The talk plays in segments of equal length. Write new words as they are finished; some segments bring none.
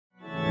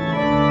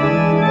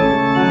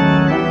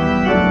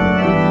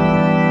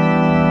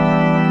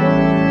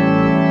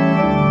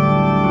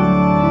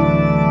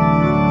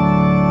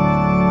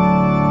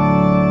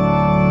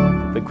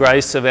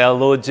grace of our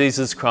Lord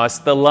Jesus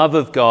Christ, the love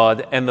of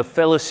God, and the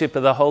fellowship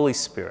of the Holy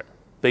Spirit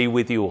be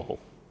with you all.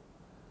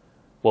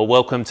 Well,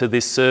 welcome to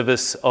this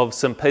service of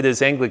St.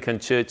 Peter's Anglican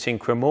Church in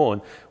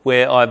Cremorne,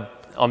 where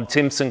I'm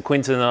Timson,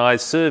 Quintin, and I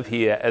serve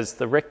here as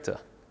the Rector.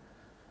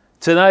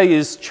 Today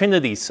is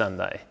Trinity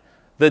Sunday,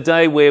 the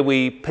day where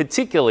we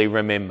particularly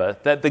remember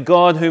that the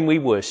God whom we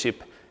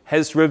worship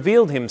has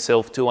revealed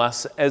himself to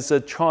us as a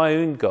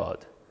triune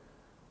God.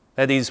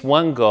 That is,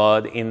 one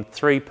God in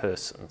three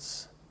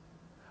persons.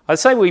 I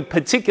say we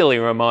particularly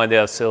remind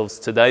ourselves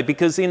today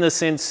because, in a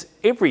sense,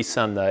 every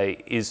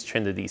Sunday is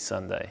Trinity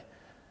Sunday.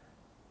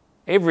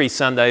 Every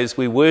Sunday as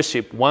we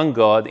worship one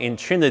God in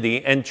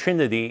Trinity and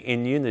Trinity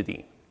in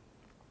unity.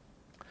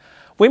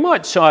 We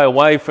might shy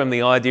away from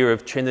the idea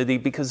of Trinity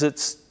because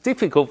it's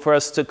difficult for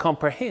us to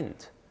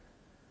comprehend.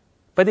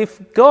 But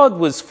if God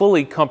was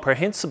fully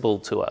comprehensible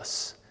to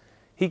us,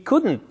 he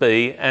couldn't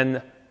be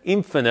an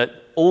infinite,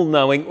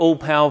 all-knowing,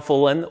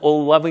 all-powerful and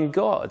all-loving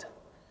God.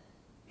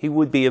 He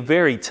would be a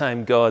very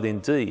tame God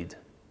indeed.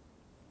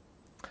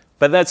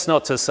 But that's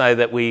not to say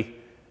that we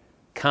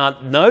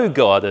can't know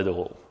God at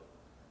all,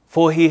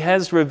 for he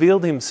has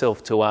revealed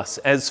himself to us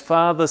as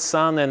Father,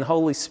 Son and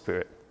Holy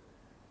Spirit,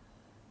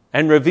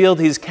 and revealed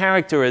his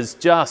character as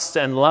just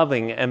and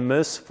loving and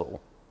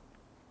merciful.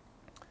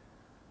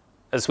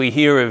 As we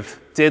hear of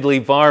deadly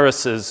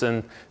viruses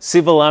and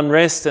civil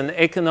unrest and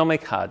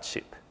economic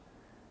hardship,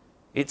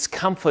 it's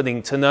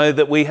comforting to know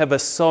that we have a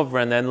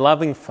sovereign and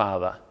loving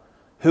Father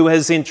who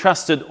has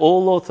entrusted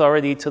all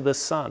authority to the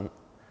Son,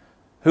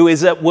 who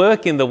is at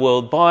work in the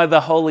world by the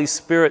Holy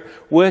Spirit,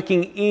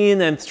 working in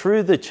and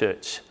through the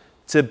Church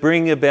to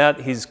bring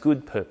about his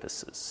good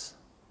purposes.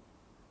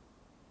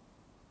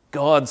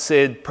 God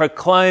said,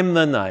 "Proclaim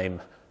the name,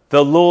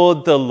 the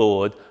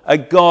Lord, a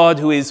God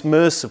who is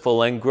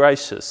merciful and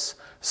gracious,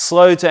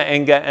 slow to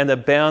anger and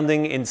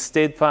abounding in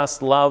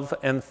steadfast love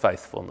and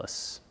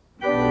faithfulness."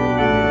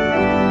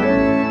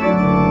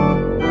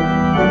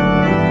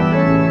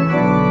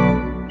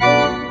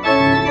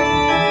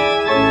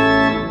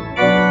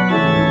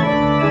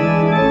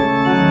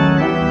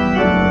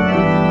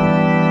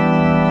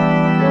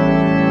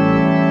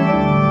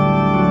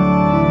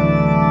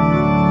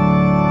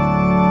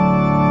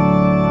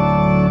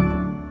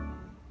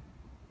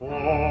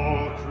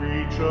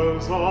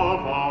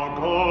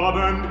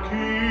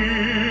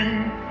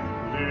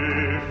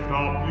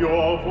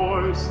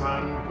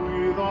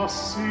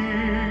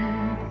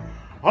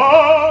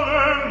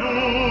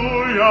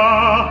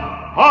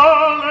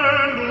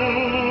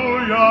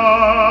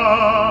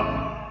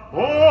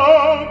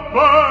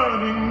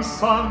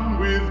 Sun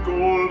with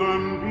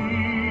golden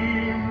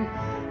beam,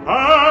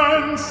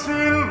 and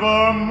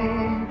silver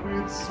moon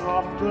with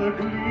softer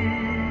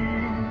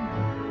gleam.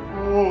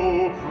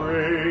 Oh,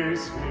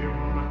 praise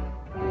him,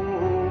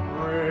 oh,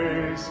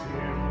 praise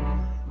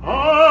him.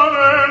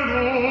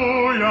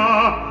 Hallelujah,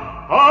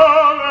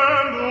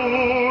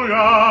 hallelujah,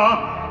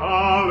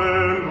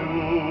 hallelujah.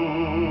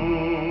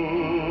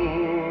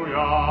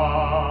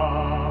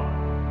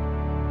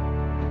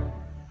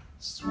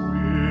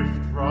 Swift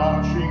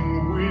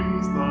rushing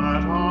winds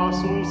that are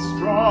so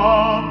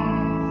strong,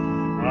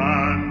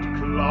 and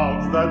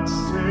clouds that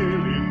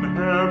sail in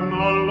heaven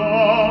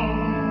along.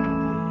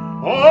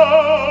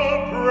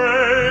 Oh,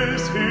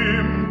 praise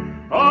him,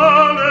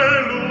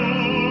 hallelujah.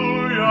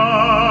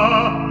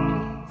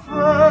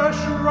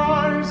 Fresh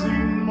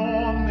rising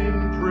morn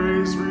in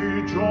praise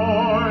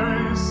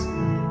rejoice,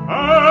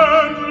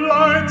 and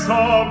lights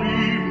of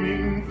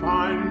evening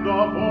find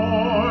a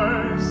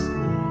voice.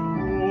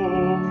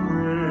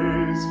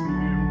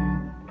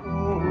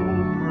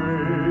 Oh,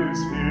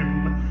 praise him,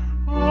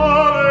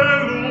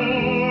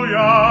 hallelujah,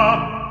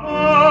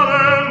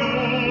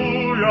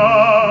 hallelujah,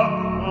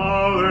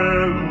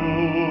 hallelujah.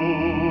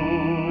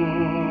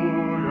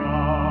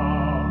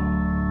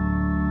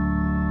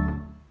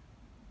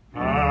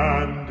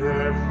 And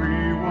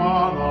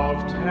everyone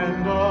of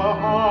tender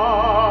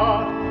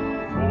heart,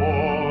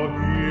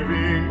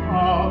 forgiving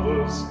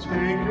others,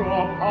 take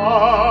your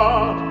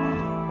part.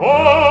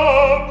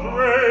 Oh,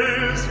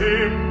 praise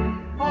him,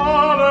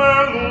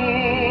 hallelujah.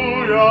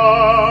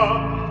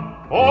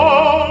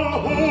 All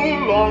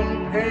who long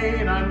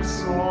pain and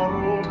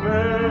sorrow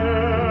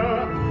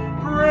bear,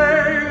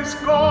 praise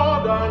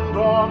God and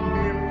on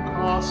him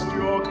cast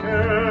your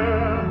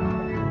care.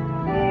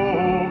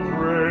 Oh,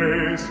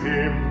 praise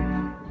him,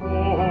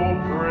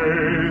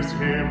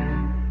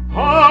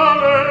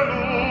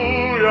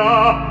 hallelujah,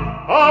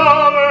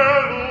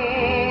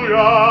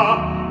 hallelujah,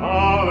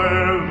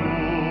 hallelujah.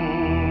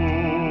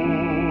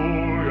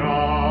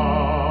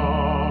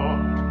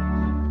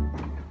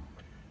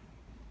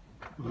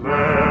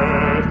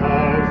 Let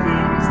all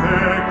things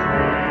their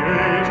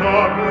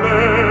Creator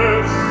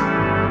bless,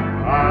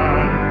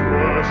 and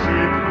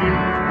worship him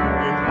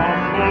in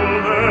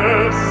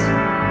humbleness.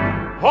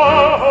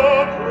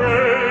 Oh,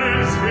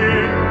 praise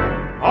him,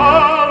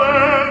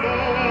 hallelujah.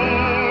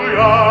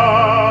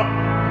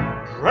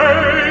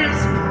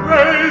 Praise,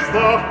 praise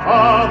the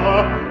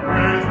Father,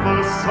 praise the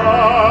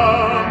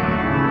Son,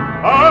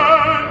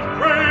 and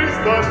praise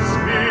the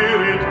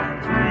Spirit,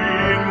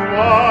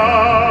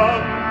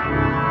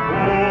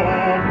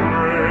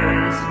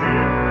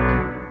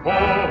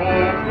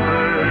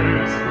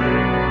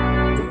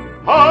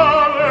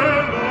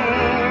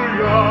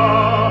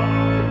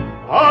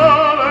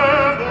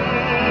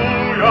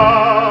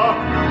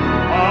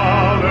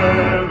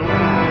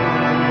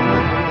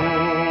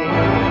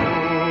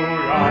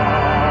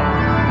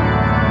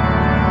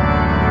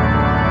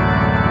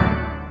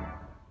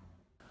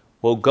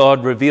 Well,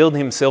 God revealed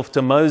himself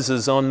to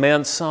Moses on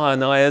Mount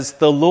Sinai as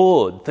the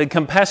Lord, the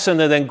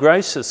compassionate and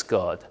gracious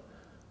God,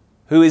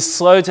 who is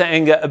slow to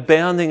anger,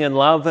 abounding in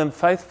love and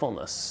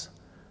faithfulness,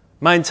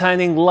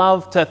 maintaining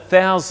love to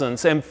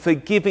thousands and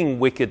forgiving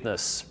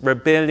wickedness,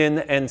 rebellion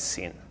and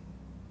sin.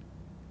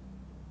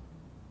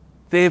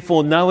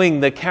 Therefore, knowing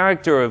the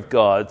character of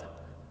God,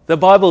 the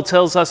Bible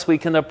tells us we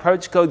can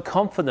approach God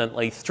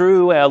confidently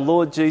through our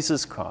Lord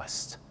Jesus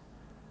Christ.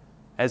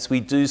 As we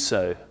do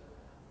so,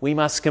 we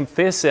must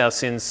confess our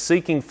sins,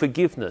 seeking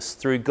forgiveness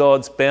through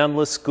God's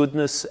boundless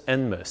goodness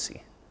and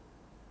mercy.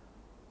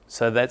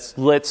 So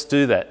let's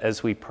do that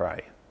as we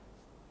pray.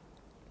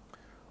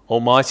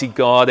 Almighty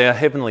God, our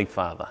Heavenly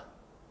Father,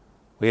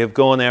 we have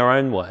gone our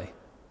own way,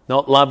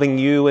 not loving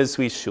you as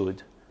we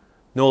should,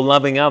 nor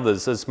loving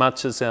others as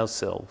much as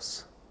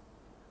ourselves.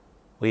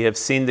 We have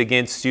sinned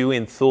against you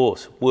in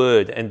thought,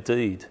 word and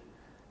deed,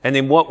 and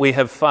in what we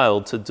have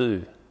failed to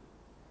do.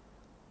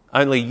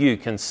 Only you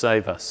can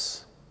save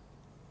us.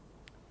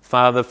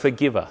 Father,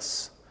 forgive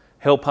us.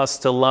 Help us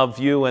to love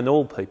you and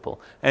all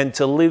people, and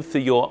to live for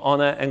your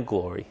honour and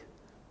glory.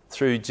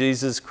 Through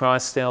Jesus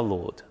Christ our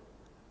Lord.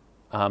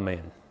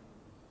 Amen.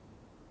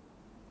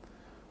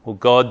 Well,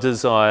 God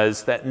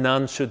desires that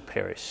none should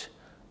perish,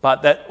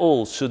 but that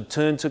all should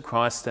turn to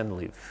Christ and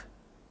live.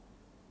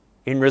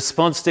 In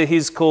response to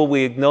his call,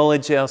 we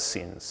acknowledge our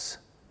sins.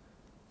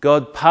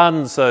 God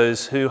pardons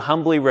those who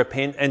humbly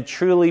repent and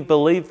truly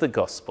believe the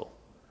gospel.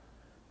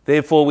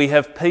 Therefore, we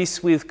have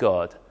peace with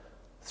God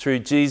through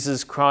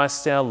Jesus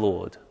Christ our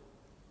Lord.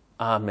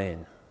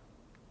 Amen.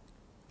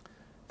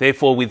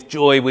 Therefore, with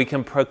joy we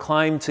can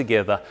proclaim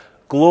together,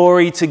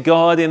 glory to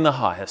God in the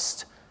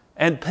highest,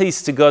 and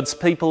peace to God's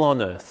people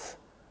on earth.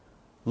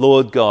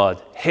 Lord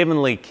God,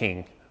 heavenly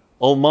King,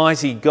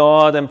 almighty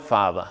God and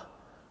Father,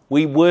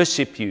 we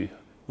worship you,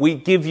 we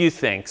give you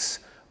thanks,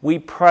 we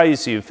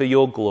praise you for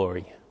your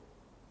glory.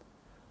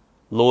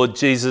 Lord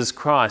Jesus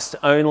Christ,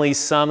 only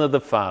Son of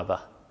the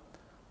Father,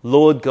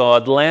 Lord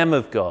God, Lamb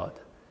of God,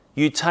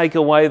 you take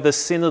away the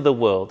sin of the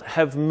world.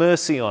 Have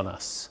mercy on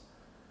us.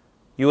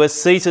 You are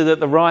seated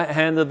at the right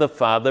hand of the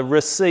Father.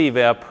 Receive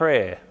our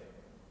prayer.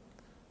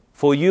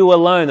 For you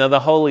alone are the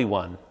Holy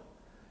One.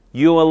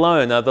 You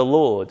alone are the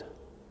Lord.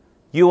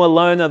 You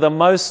alone are the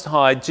Most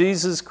High,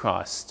 Jesus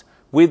Christ,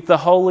 with the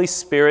Holy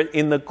Spirit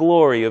in the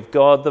glory of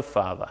God the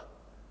Father.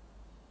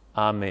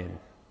 Amen.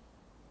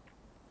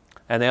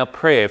 And our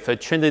prayer for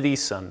Trinity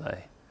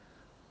Sunday.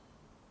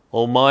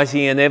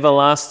 Almighty and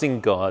everlasting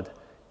God,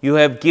 you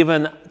have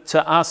given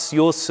to us,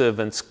 your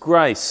servants,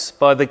 grace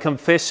by the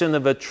confession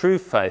of a true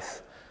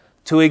faith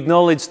to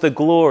acknowledge the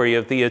glory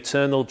of the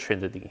eternal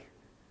Trinity,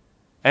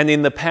 and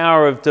in the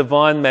power of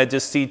divine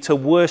majesty to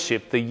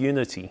worship the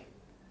unity.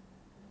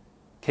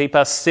 Keep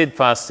us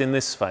steadfast in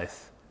this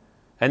faith,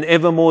 and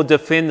evermore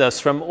defend us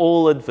from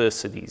all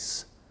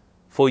adversities,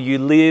 for you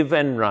live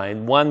and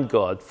reign, one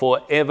God,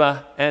 for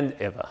ever and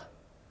ever.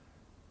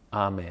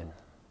 Amen.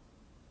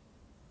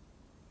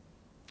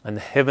 And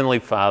Heavenly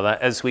Father,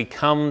 as we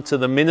come to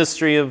the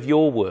ministry of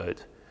your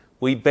word,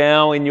 we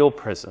bow in your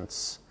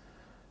presence.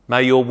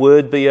 May your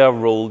word be our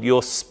rule,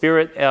 your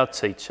spirit our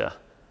teacher,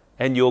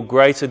 and your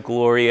greater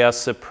glory our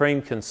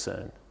supreme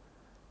concern.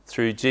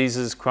 Through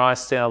Jesus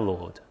Christ our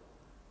Lord.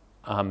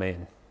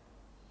 Amen.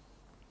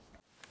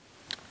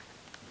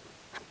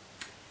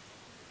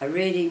 A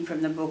reading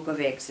from the book of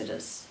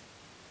Exodus.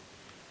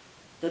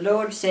 The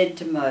Lord said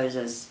to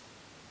Moses,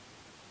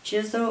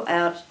 "Chisel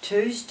out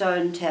 2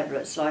 stone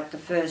tablets like the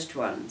first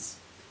ones,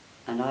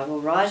 and I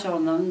will write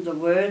on them the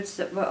words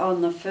that were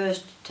on the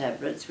first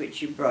tablets which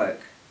you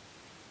broke.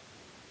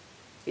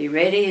 Be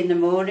ready in the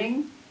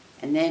morning,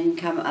 and then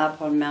come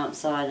up on Mount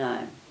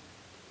Sinai.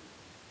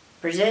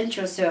 Present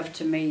yourself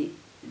to me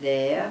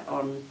there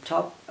on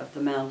top of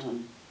the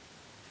mountain.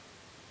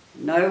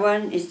 No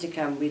one is to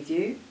come with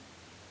you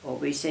or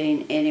be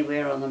seen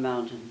anywhere on the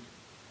mountain.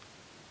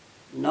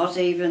 Not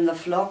even the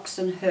flocks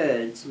and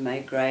herds may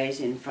graze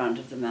in front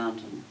of the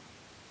mountain."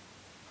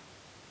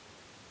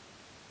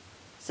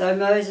 So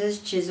Moses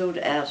chiselled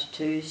out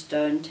 2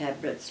 stone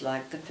tablets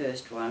like the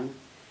first one,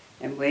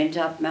 and went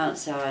up Mount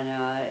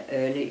Sinai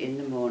early in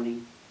the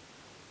morning,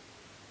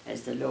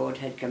 as the Lord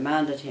had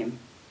commanded him,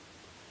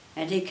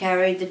 and he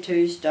carried the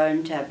 2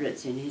 stone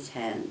tablets in his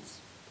hands.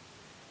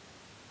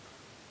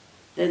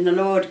 Then the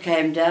Lord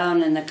came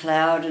down in the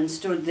cloud and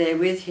stood there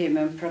with him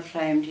and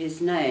proclaimed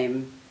his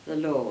name, the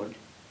Lord.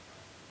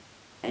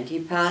 And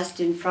he passed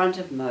in front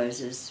of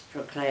Moses,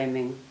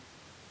 proclaiming,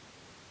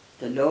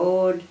 the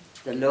Lord,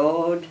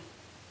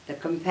 the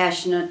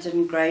compassionate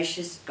and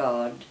gracious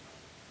God,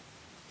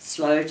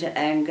 slow to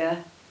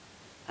anger,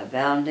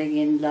 abounding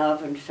in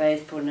love and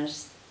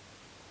faithfulness,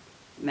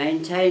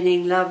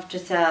 maintaining love to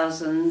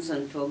thousands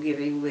and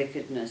forgiving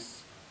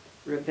wickedness,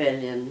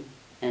 rebellion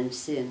and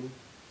sin.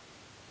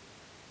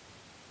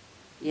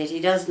 Yet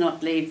he does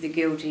not leave the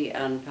guilty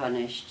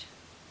unpunished.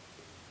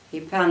 He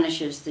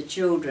punishes the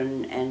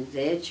children and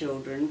their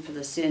children for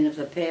the sin of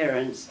the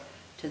parents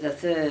to the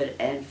 3rd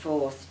and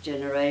 4th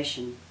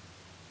generation.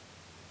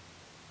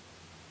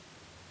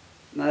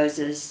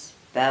 Moses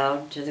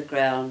bowed to the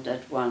ground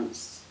at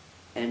once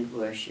and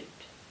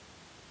worshipped.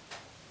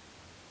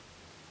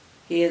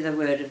 Hear the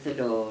word of the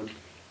Lord.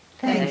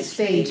 Thanks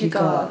be to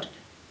God.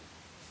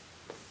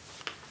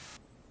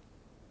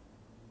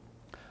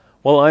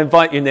 Well, I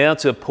invite you now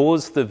to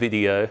pause the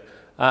video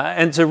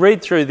and to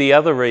read through the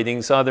other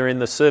readings either in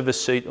the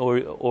service sheet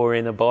or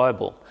in a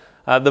Bible.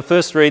 The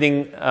first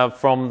reading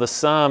from the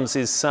Psalms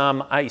is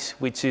Psalm 8,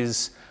 which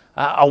is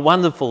a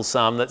wonderful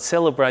psalm that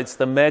celebrates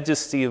the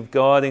majesty of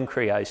God in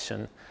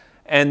creation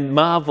and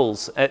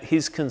marvels at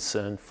his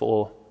concern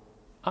for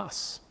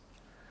us.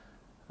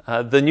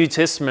 The New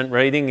Testament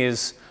reading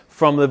is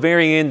from the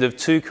very end of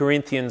 2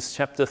 Corinthians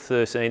chapter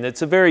 13.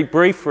 It's a very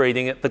brief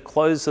reading at the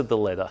close of the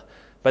letter,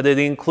 but it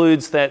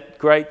includes that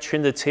great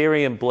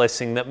Trinitarian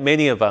blessing that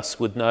many of us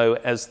would know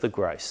as the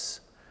grace.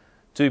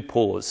 Do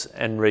pause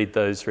and read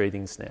those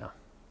readings now.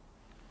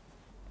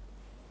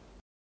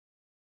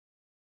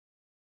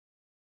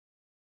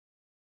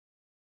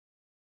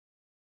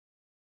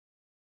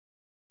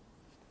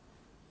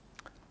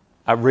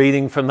 A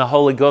reading from the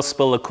Holy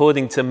Gospel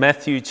according to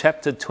Matthew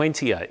chapter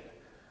 28,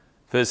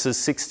 verses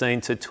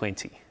 16 to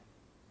 20.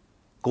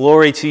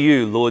 Glory to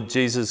you, Lord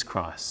Jesus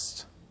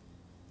Christ.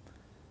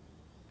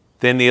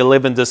 Then the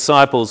 11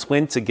 disciples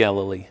went to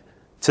Galilee,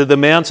 to the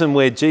mountain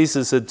where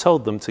Jesus had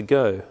told them to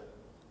go.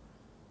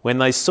 When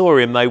they saw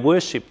him, they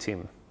worshipped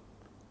him,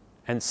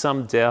 and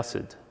some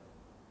doubted.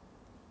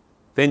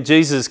 Then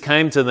Jesus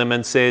came to them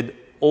and said,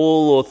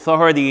 "All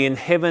authority in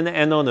heaven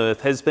and on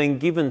earth has been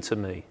given to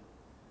me.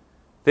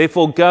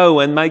 Therefore go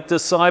and make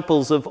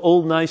disciples of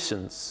all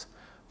nations,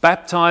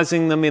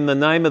 baptizing them in the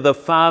name of the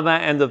Father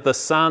and of the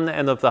Son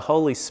and of the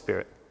Holy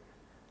Spirit,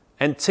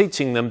 and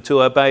teaching them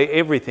to obey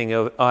everything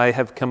I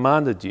have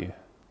commanded you.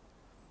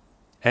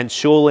 And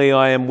surely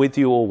I am with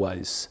you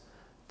always,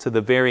 to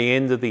the very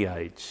end of the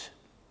age."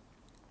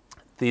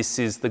 This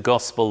is the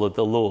gospel of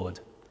the Lord.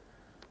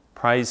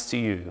 Praise to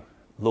you,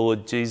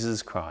 Lord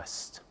Jesus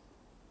Christ.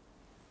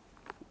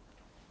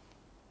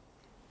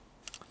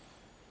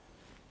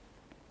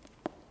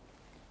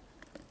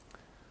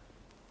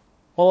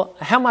 Well,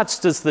 how much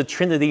does the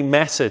Trinity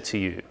matter to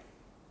you?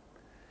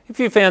 If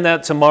you found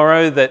out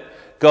tomorrow that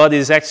God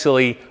is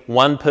actually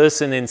one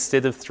person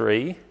instead of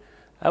three,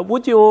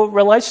 would your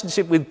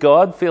relationship with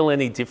God feel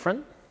any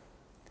different?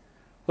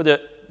 Would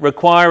it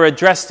require a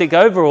drastic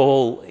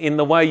overhaul in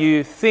the way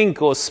you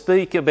think or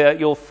speak about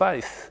your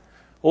faith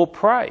or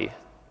pray?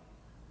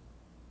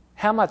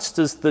 How much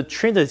does the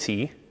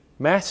Trinity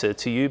matter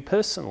to you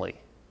personally?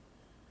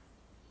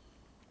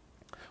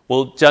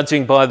 Well,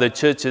 judging by the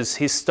Church's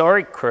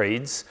historic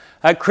creeds,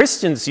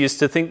 Christians used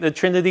to think the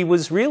Trinity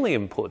was really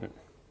important.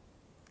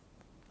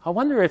 I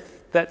wonder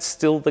if that's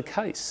still the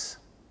case.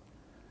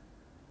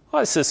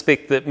 I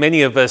suspect that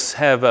many of us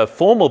have a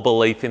formal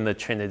belief in the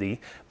Trinity,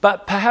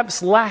 but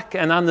perhaps lack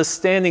an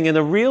understanding in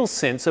a real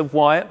sense of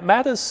why it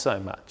matters so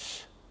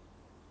much.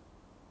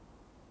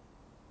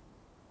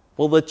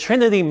 Well, the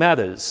Trinity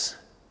matters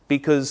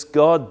because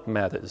God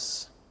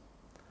matters.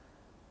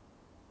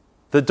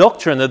 The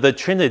doctrine of the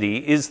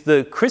Trinity is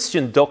the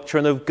Christian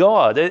doctrine of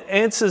God. It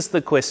answers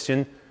the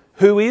question,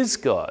 who is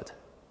God?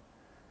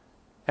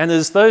 And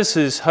as those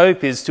whose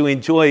hope is to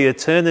enjoy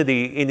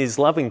eternity in his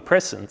loving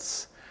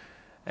presence,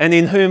 and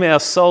in whom our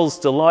souls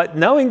delight,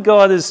 knowing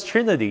God as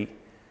Trinity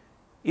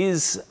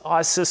is,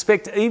 I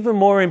suspect, even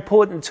more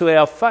important to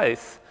our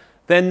faith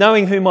than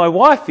knowing who my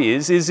wife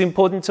is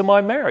important to my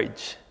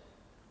marriage.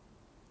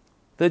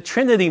 The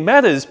Trinity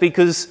matters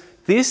because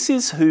this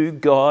is who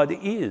God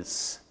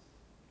is.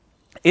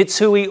 It's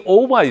who he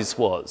always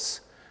was,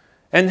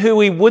 and who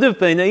he would have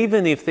been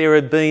even if there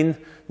had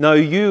been no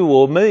you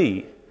or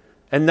me,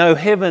 and no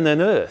heaven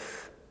and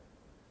earth.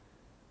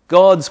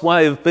 God's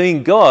way of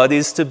being God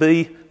is to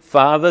be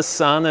Father,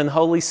 Son, and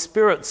Holy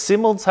Spirit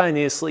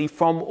simultaneously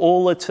from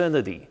all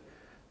eternity,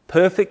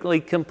 perfectly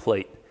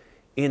complete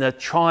in a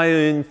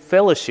triune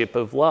fellowship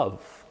of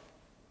love.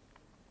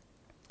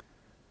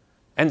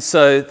 And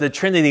so the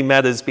Trinity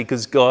matters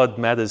because God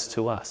matters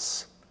to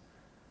us.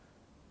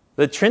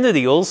 The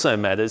Trinity also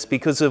matters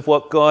because of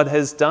what God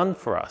has done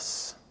for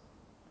us.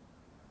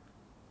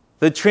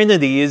 The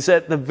Trinity is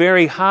at the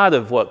very heart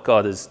of what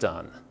God has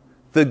done,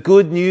 the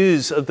good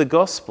news of the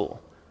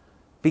gospel,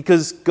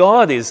 because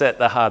God is at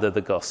the heart of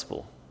the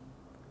gospel.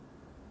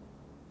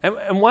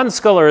 And one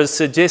scholar has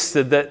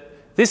suggested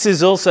that this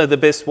is also the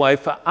best way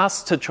for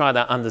us to try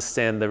to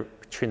understand the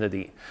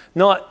Trinity,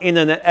 not in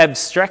an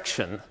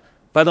abstraction,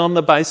 but on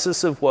the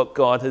basis of what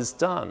God has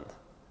done.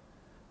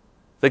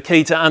 The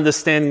key to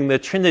understanding the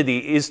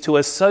Trinity is to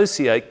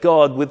associate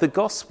God with the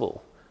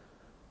gospel,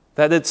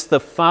 that it's the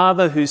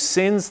Father who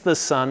sends the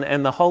Son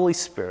and the Holy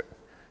Spirit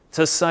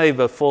to save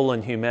a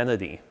fallen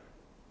humanity.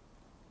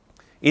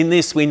 In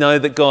this we know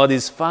that God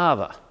is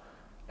Father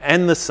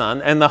and the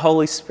Son and the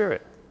Holy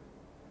Spirit.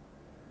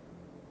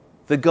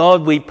 The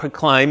God we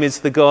proclaim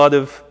is the God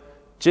of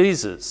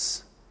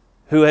Jesus,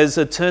 who has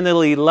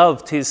eternally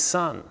loved his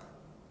Son.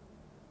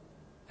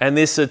 And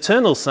this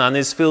eternal Son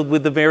is filled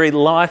with the very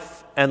life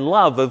and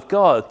love of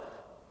God,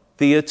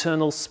 the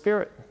eternal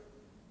Spirit.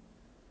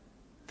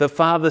 the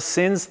Father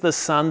sends the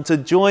Son to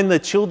join the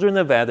children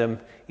of Adam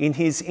in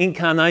his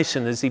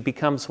incarnation as he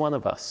becomes one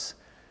of us.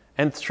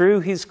 And through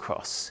his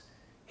cross,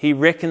 he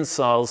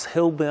reconciles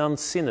hell-bound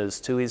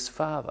sinners to his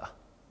Father.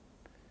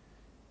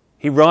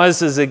 He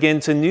rises again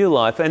to new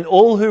life, and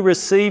all who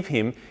receive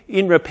him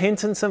in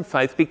repentance and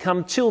faith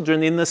become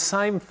children in the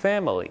same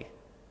family.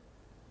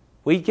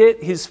 We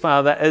get his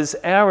Father as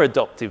our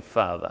adoptive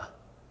Father,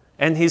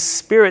 and his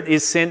Spirit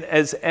is sent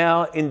as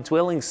our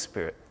indwelling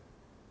Spirit.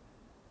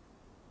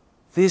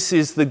 This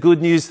is the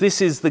good news,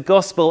 this is the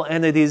gospel,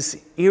 and it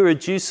is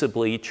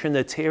irreducibly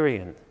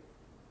Trinitarian.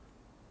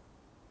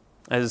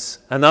 As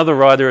another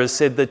writer has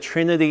said, the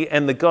Trinity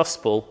and the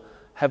gospel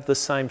have the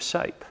same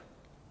shape.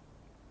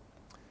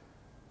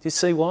 Do you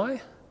see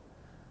why?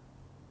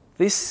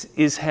 This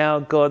is how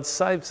God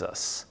saves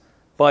us,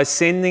 by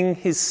sending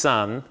his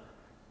Son,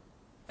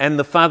 and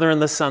the Father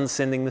and the Son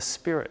sending the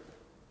Spirit.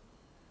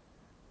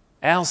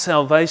 Our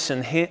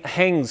salvation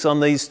hangs on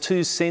these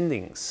two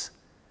sendings.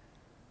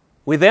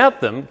 Without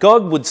them,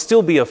 God would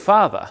still be a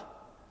Father.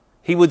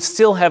 He would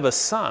still have a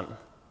Son.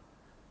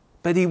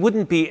 But he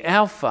wouldn't be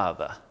our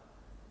Father.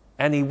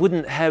 And he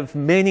wouldn't have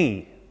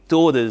many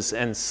daughters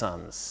and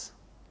sons.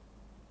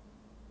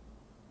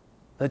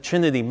 The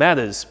Trinity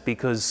matters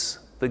because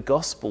the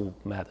gospel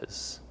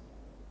matters.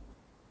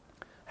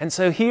 And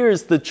so here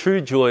is the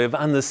true joy of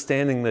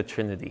understanding the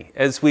Trinity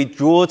as we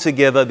draw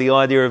together the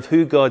idea of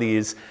who God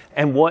is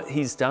and what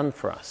he's done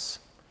for us.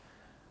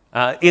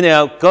 In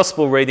our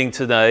gospel reading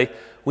today,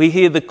 we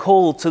hear the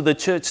call to the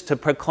church to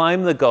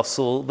proclaim the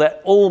gospel that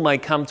all may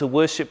come to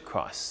worship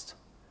Christ.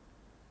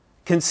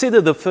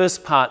 Consider the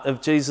first part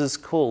of Jesus'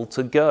 call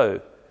to go.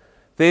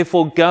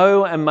 Therefore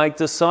go and make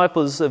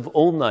disciples of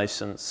all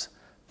nations,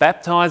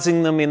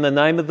 baptizing them in the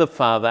name of the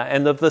Father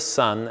and of the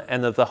Son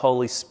and of the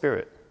Holy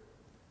Spirit.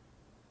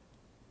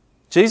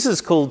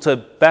 Jesus called to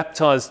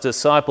baptize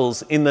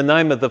disciples in the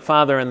name of the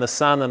Father and the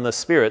Son and the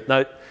Spirit.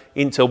 Note,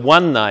 into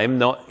one name,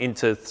 not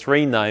into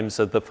three names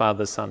of the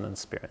Father, Son and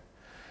Spirit.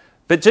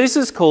 But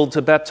Jesus' call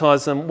to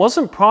baptize them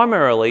wasn't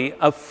primarily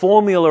a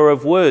formula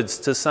of words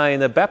to say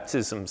in a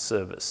baptism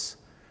service,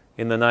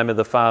 in the name of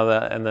the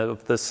Father and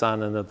of the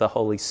Son and of the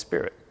Holy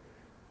Spirit.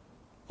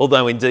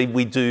 Although indeed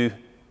we do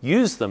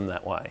use them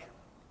that way.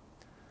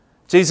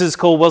 Jesus'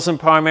 call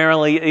wasn't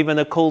primarily even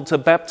a call to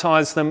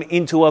baptize them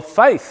into a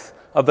faith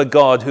of a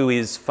God who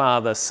is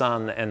Father,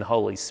 Son and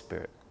Holy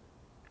Spirit.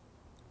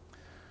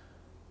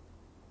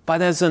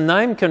 But as a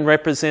name can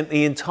represent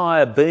the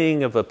entire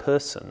being of a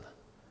person,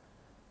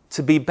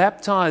 to be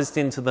baptized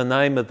into the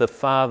name of the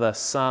Father,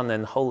 Son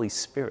and Holy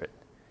Spirit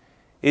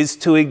is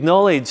to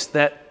acknowledge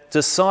that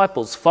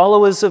disciples,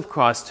 followers of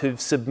Christ who've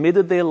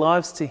submitted their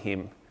lives to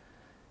him,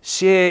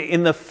 share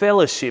in the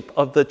fellowship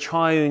of the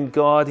triune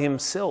God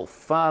himself,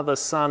 Father,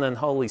 Son and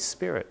Holy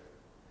Spirit.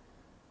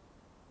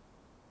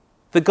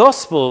 The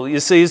gospel, you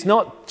see, is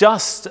not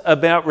just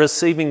about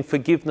receiving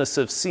forgiveness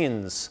of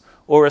sins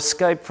or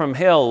escape from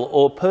hell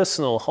or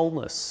personal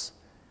wholeness.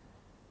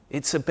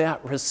 It's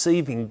about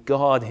receiving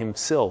God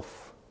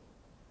himself.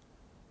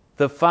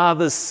 The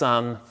Father's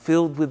Son,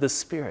 filled with the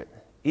Spirit,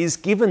 is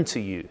given to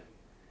you.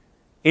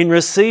 In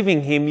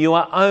receiving him, you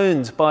are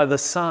owned by the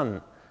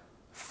Son,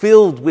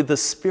 filled with the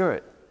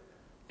Spirit,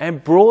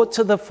 and brought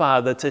to the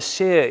Father to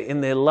share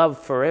in their love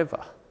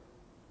forever.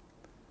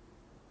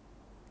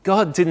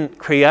 God didn't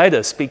create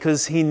us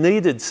because he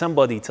needed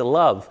somebody to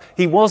love.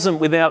 He wasn't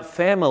without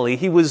family.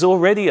 He was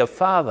already a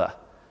father.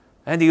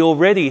 And he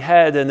already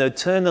had an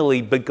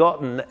eternally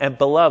begotten and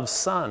beloved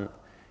Son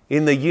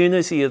in the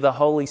unity of the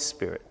Holy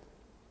Spirit.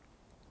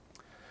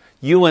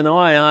 You and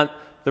I aren't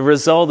the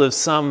result of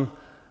some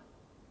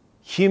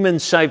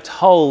human-shaped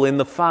hole in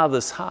the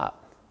Father's heart.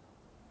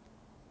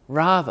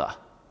 Rather,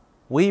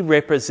 we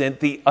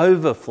represent the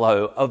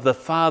overflow of the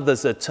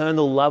Father's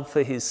eternal love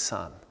for his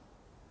Son.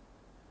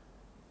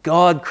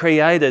 God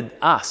created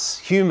us,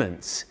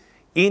 humans,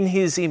 in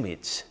his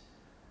image,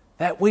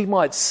 that we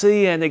might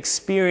see and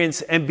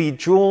experience and be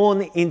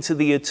drawn into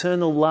the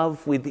eternal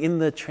love within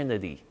the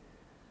Trinity,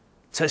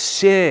 to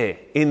share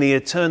in the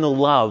eternal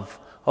love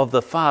of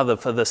the Father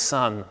for the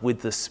Son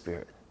with the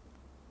Spirit.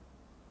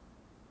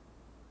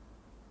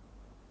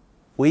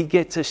 We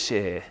get to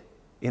share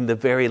in the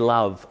very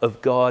love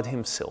of God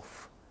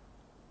himself,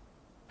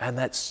 and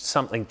that's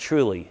something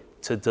truly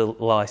to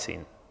delight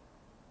in.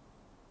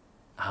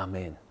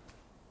 Amen.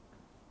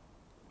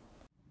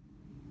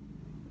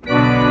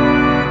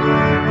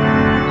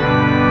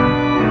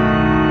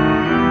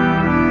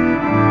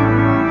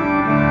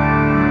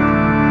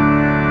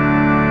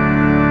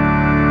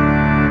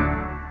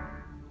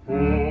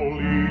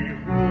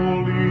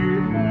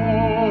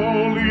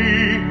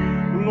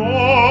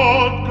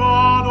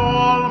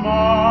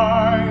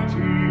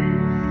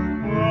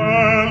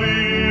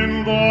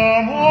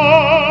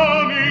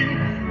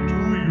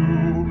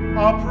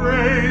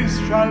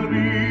 Shall be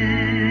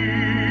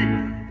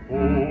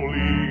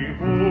holy,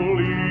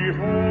 holy,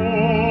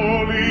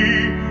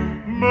 holy,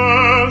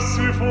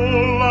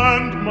 merciful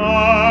and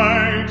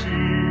mighty,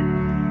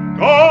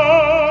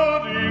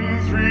 God in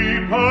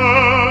three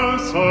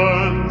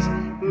persons,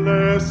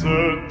 blessed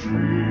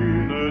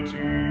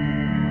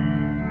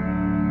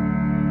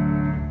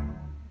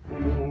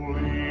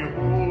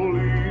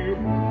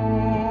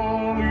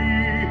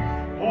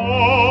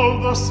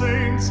the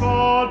saints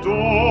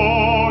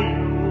adore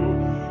you,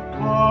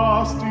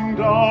 casting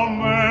down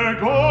their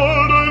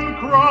golden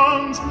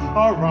crowns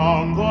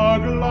around the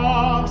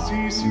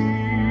glassy sea.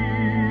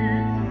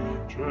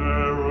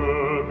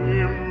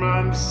 Cherubim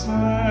and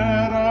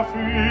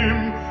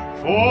seraphim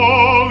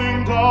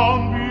falling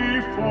down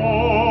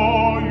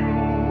before you,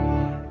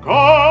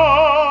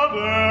 God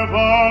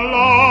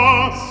everlasting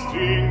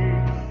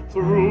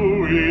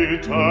through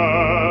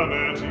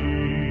eternity.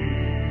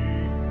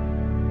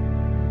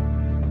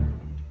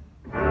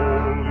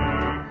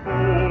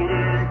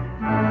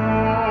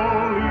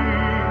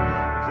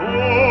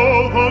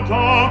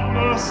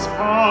 Darkness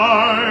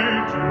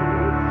hide you,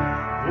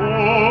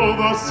 though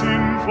the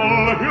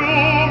sinful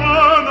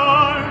human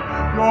eye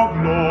your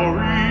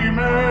glory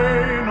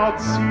may not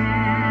see.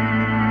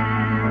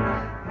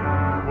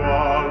 You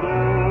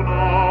alone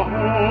are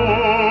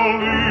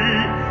holy,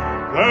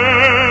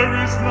 there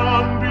is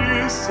none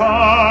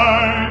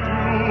beside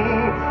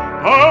you,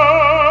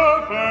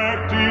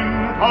 perfect in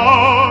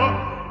power,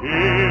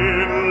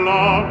 in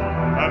love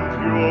and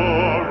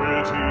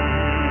purity.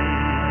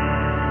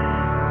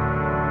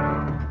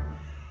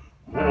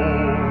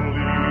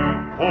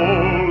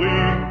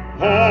 Holy,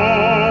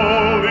 holy,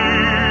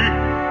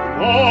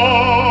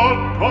 Lord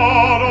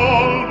God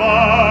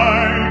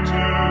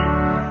Almighty,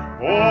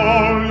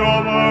 all your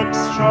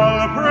works shall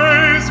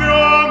praise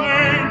your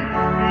name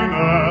in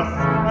earth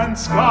and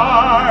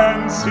sky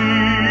and sea.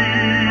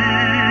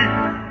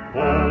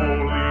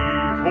 Holy,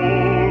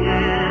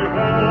 holy,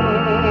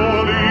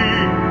 holy,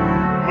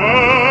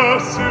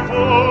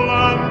 merciful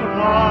and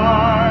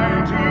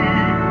mighty,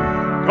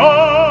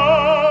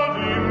 God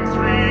in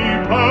three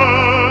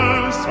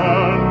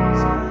persons,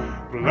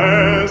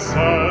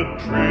 blessed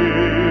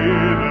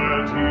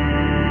Trinity.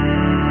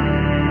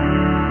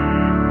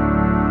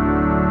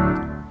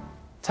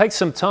 Take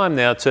some time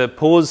now to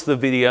pause the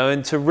video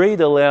and to read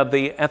aloud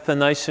the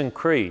Athanasian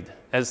Creed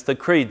as the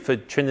creed for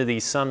Trinity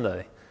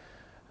Sunday.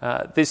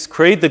 This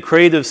creed, the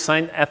Creed of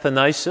St.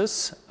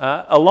 Athanasius,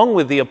 along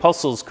with the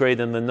Apostles'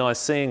 Creed and the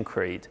Nicene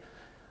Creed,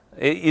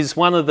 is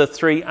one of the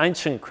three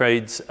ancient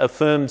creeds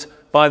affirmed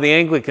by the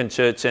Anglican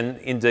Church and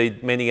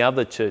indeed many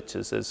other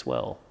churches as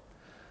well.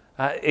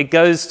 It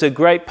goes to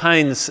great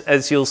pains,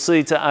 as you'll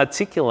see, to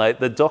articulate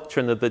the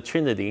doctrine of the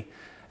Trinity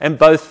and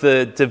both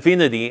the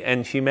divinity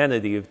and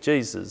humanity of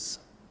Jesus.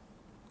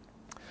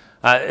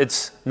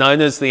 It's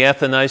known as the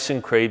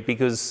Athanasian Creed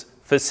because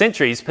for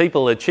centuries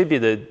people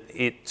attributed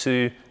it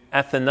to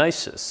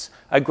Athanasius,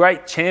 a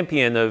great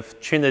champion of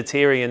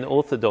Trinitarian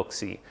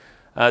orthodoxy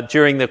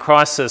during the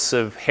crisis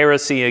of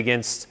heresy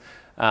against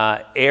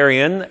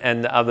Arian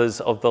and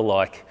others of the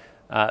like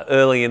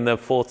early in the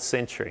 4th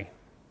century.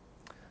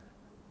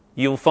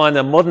 You'll find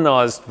a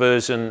modernised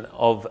version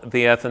of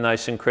the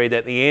Athanasian Creed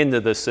at the end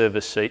of the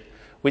service sheet,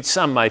 which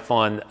some may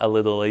find a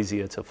little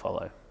easier to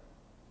follow.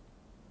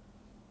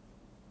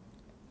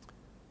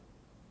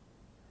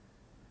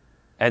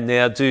 And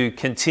now do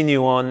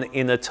continue on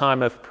in a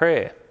time of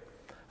prayer.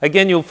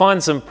 Again, you'll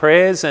find some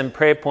prayers and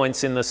prayer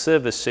points in the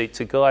service sheet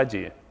to guide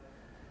you.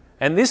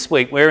 And this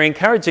week we're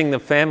encouraging the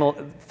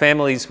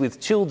families with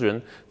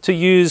children to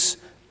use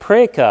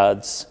prayer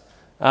cards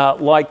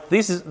like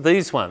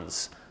these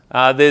ones.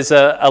 There's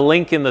a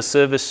link in the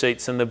service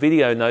sheets and the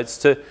video notes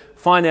to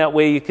find out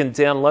where you can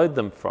download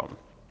them from.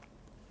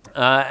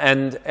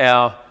 And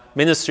our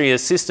ministry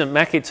assistant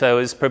Makito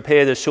has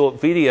prepared a short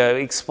video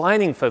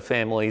explaining for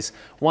families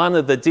one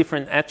of the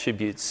different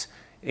attributes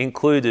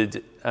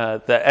included,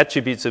 the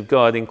attributes of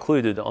God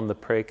included on the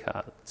prayer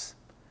cards.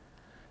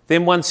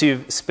 Then once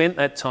you've spent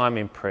that time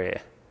in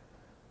prayer,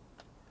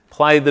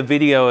 play the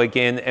video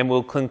again and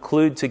we'll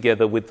conclude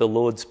together with the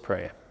Lord's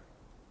Prayer.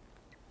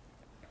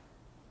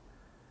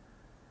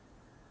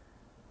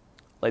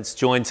 Let's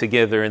join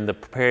together in the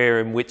prayer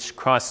in which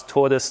Christ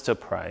taught us to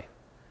pray.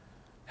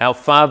 Our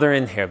Father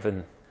in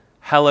heaven,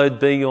 hallowed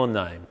be your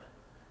name.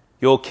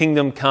 Your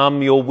kingdom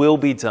come, your will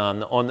be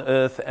done on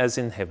earth as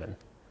in heaven.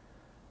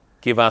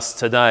 Give us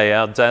today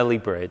our daily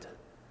bread.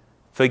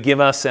 Forgive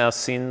us our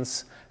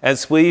sins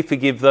as we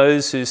forgive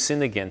those who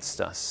sin against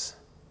us.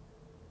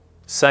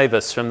 Save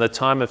us from the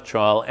time of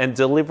trial and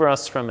deliver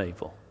us from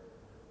evil.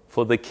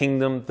 For the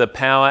kingdom, the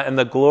power and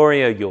the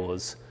glory are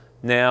yours,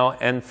 now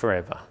and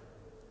forever.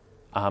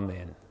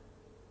 Amen.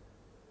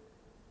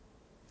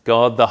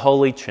 God, the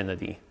Holy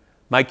Trinity,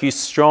 make you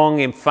strong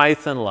in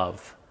faith and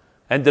love,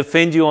 and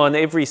defend you on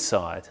every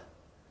side,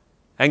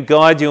 and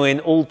guide you in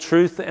all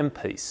truth and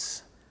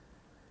peace.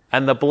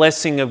 And the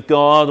blessing of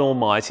God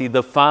Almighty,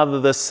 the Father,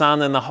 the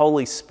Son, and the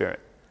Holy Spirit,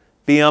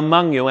 be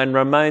among you and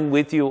remain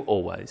with you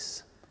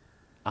always.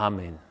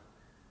 Amen.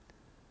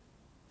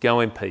 Go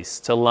in peace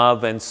to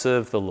love and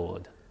serve the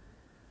Lord.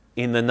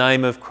 In the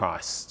name of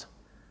Christ.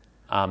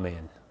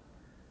 Amen.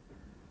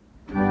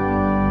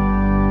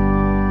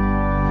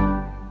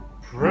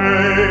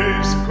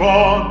 Praise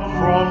God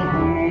from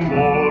whom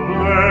all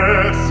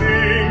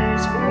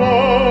blessings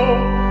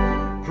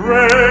flow.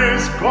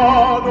 Praise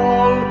God,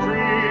 all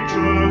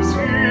creatures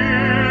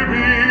here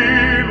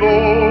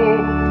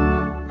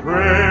below.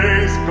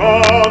 Praise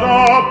God. God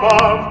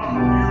above,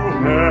 you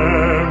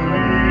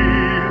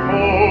heavenly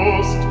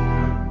host.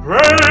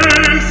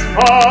 Praise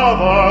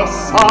Father,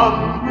 Son,